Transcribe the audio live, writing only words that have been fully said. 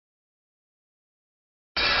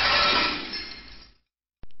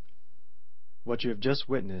What you have just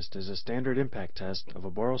witnessed is a standard impact test of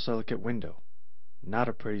a borosilicate window. Not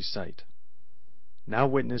a pretty sight. Now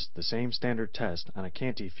witness the same standard test on a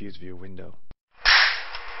Canty Fuseview window.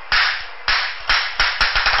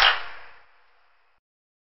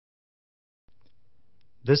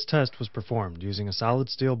 This test was performed using a solid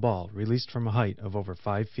steel ball released from a height of over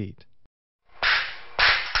 5 feet.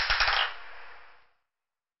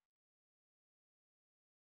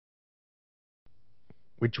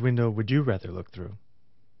 Which window would you rather look through?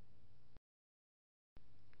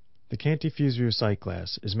 The Canty Fuseview sight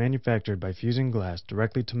glass is manufactured by fusing glass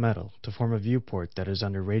directly to metal to form a viewport that is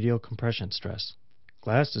under radial compression stress.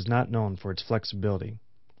 Glass is not known for its flexibility.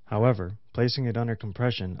 However, placing it under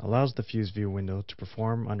compression allows the Fuseview window to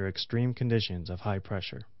perform under extreme conditions of high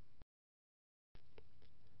pressure.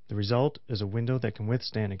 The result is a window that can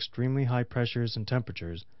withstand extremely high pressures and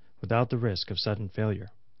temperatures without the risk of sudden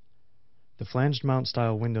failure. The flanged mount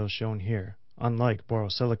style windows shown here, unlike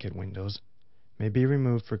borosilicate windows, may be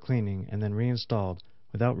removed for cleaning and then reinstalled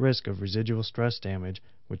without risk of residual stress damage,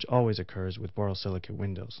 which always occurs with borosilicate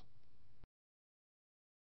windows.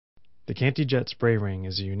 The Canty Jet spray ring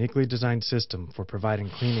is a uniquely designed system for providing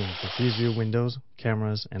cleaning for Fuseview windows,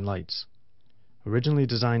 cameras, and lights. Originally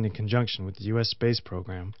designed in conjunction with the U.S. space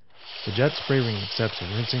program, the jet spray ring accepts a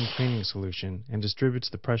rinsing cleaning solution and distributes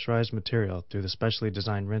the pressurized material through the specially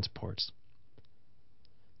designed rinse ports.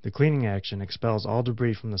 The cleaning action expels all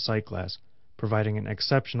debris from the sight glass, providing an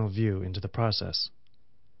exceptional view into the process.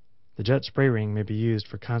 The jet spray ring may be used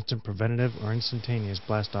for constant preventative or instantaneous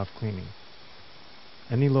blast-off cleaning.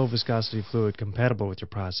 Any low-viscosity fluid compatible with your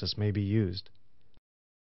process may be used.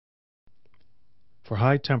 For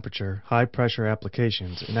high-temperature, high-pressure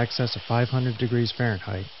applications in excess of 500 degrees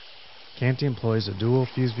Fahrenheit, Canty employs a dual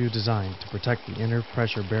Fuseview design to protect the inner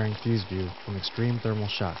pressure-bearing Fuseview from extreme thermal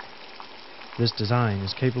shock. This design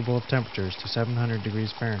is capable of temperatures to 700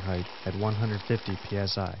 degrees Fahrenheit at 150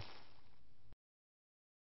 psi.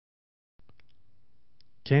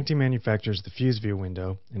 Canty manufactures the Fuseview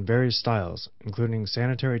window in various styles, including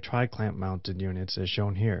sanitary tri-clamp mounted units as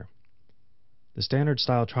shown here. The standard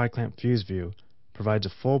style tri-clamp Fuseview provides a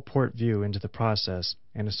full port view into the process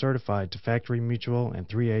and is certified to factory mutual and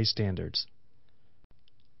 3A standards.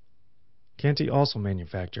 Canty also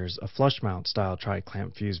manufactures a flush mount style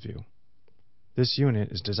tri-clamp Fuseview. This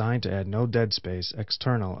unit is designed to add no dead space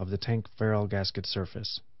external of the tank ferrule gasket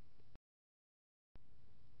surface.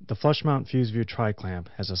 The flush mount Fuseview tri-clamp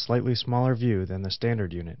has a slightly smaller view than the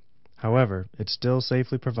standard unit. However, it still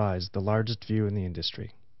safely provides the largest view in the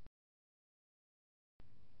industry.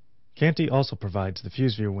 Canty also provides the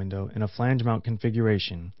Fuseview window in a flange mount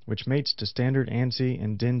configuration, which mates to standard ANSI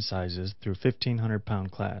and DIN sizes through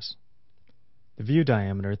 1,500-pound class. The view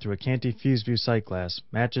diameter through a Canty Fuseview sight glass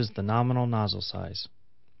matches the nominal nozzle size.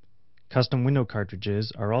 Custom window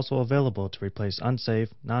cartridges are also available to replace unsafe,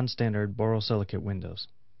 non-standard borosilicate windows.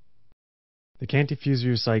 The Canty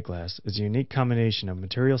Fuseview sight glass is a unique combination of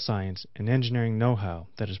material science and engineering know-how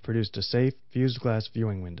that has produced a safe, fused glass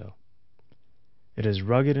viewing window. It is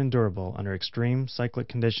rugged and durable under extreme cyclic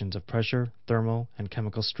conditions of pressure, thermal, and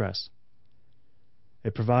chemical stress.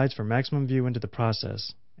 It provides for maximum view into the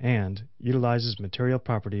process and utilizes material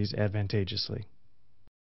properties advantageously.